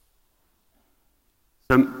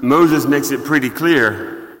So Moses makes it pretty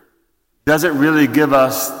clear. Doesn't really give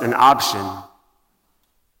us an option.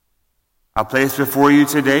 I place before you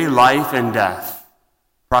today life and death,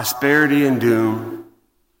 prosperity and doom.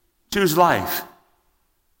 Choose life.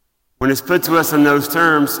 When it's put to us in those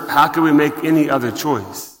terms, how can we make any other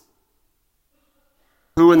choice?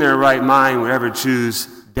 Who in their right mind would ever choose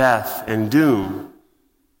death and doom?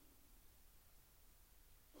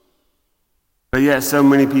 But yet so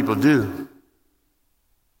many people do.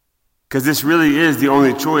 Because this really is the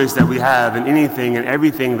only choice that we have in anything and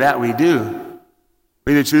everything that we do.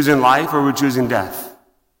 We're either choosing life or we're choosing death.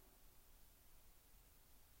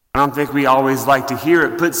 I don't think we always like to hear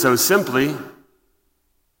it put so simply,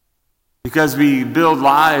 because we build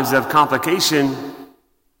lives of complication,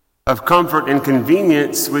 of comfort and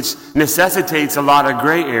convenience, which necessitates a lot of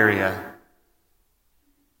gray area.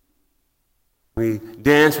 We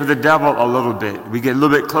dance with the devil a little bit. We get a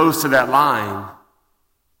little bit close to that line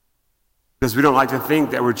because we don't like to think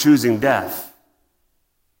that we're choosing death.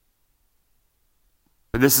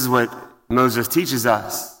 But this is what Moses teaches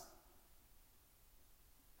us.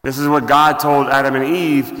 This is what God told Adam and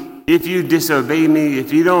Eve. If you disobey me,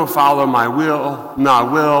 if you don't follow my will,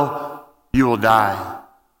 you will die.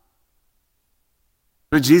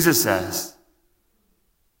 But Jesus says,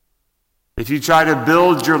 if you try to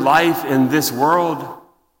build your life in this world,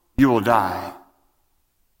 you will die.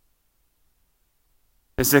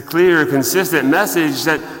 It's a clear, consistent message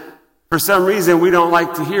that for some reason we don't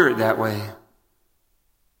like to hear it that way.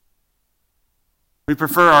 We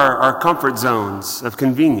prefer our comfort zones of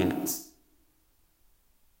convenience.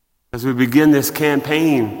 As we begin this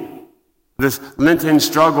campaign, this Lenten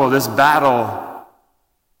struggle, this battle,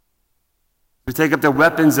 we take up the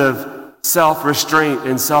weapons of self-restraint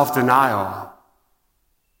and self-denial.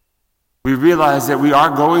 We realize that we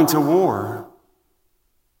are going to war.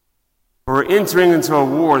 We're entering into a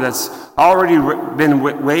war that's already been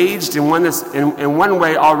waged and one that's in one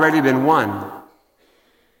way already been won.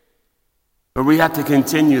 But we have to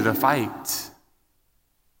continue the fight.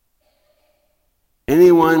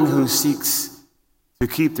 Anyone who seeks to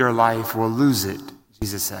keep their life will lose it,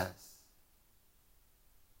 Jesus says.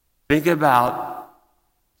 Think about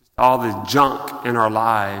all the junk in our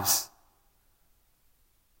lives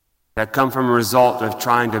that come from a result of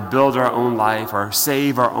trying to build our own life or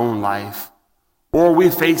save our own life, or we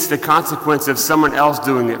face the consequence of someone else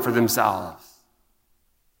doing it for themselves.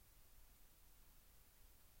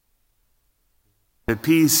 The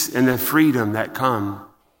peace and the freedom that come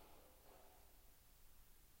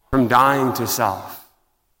from dying to self,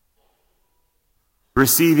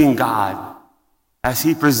 receiving God as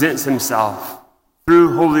he presents himself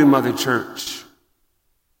through Holy Mother Church.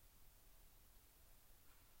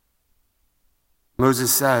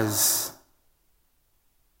 Moses says,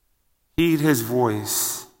 heed his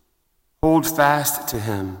voice, hold fast to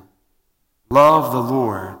him, love the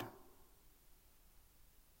Lord.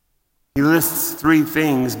 He lists three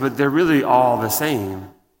things, but they're really all the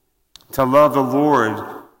same. To love the Lord,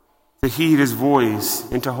 to heed his voice,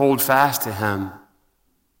 and to hold fast to him.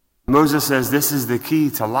 Moses says this is the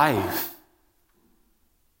key to life.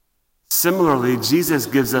 Similarly, Jesus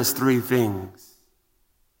gives us three things.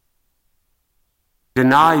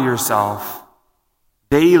 Deny yourself,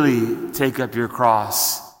 daily take up your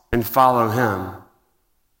cross, and follow him.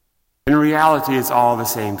 In reality, it's all the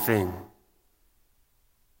same thing.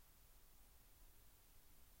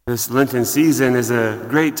 This Lenten season is a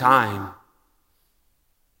great time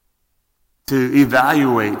to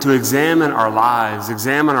evaluate, to examine our lives,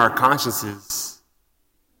 examine our consciences,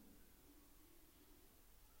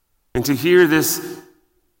 and to hear this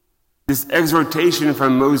exhortation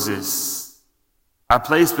from Moses. I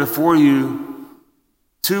place before you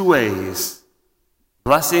two ways: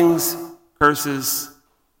 blessings, curses,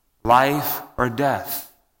 life, or death.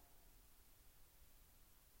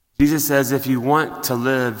 Jesus says if you want to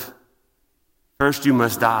live, first you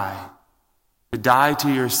must die. To die to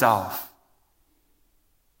yourself.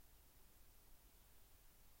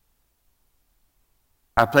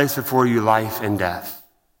 I place before you life and death.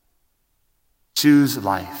 Choose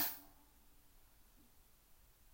life.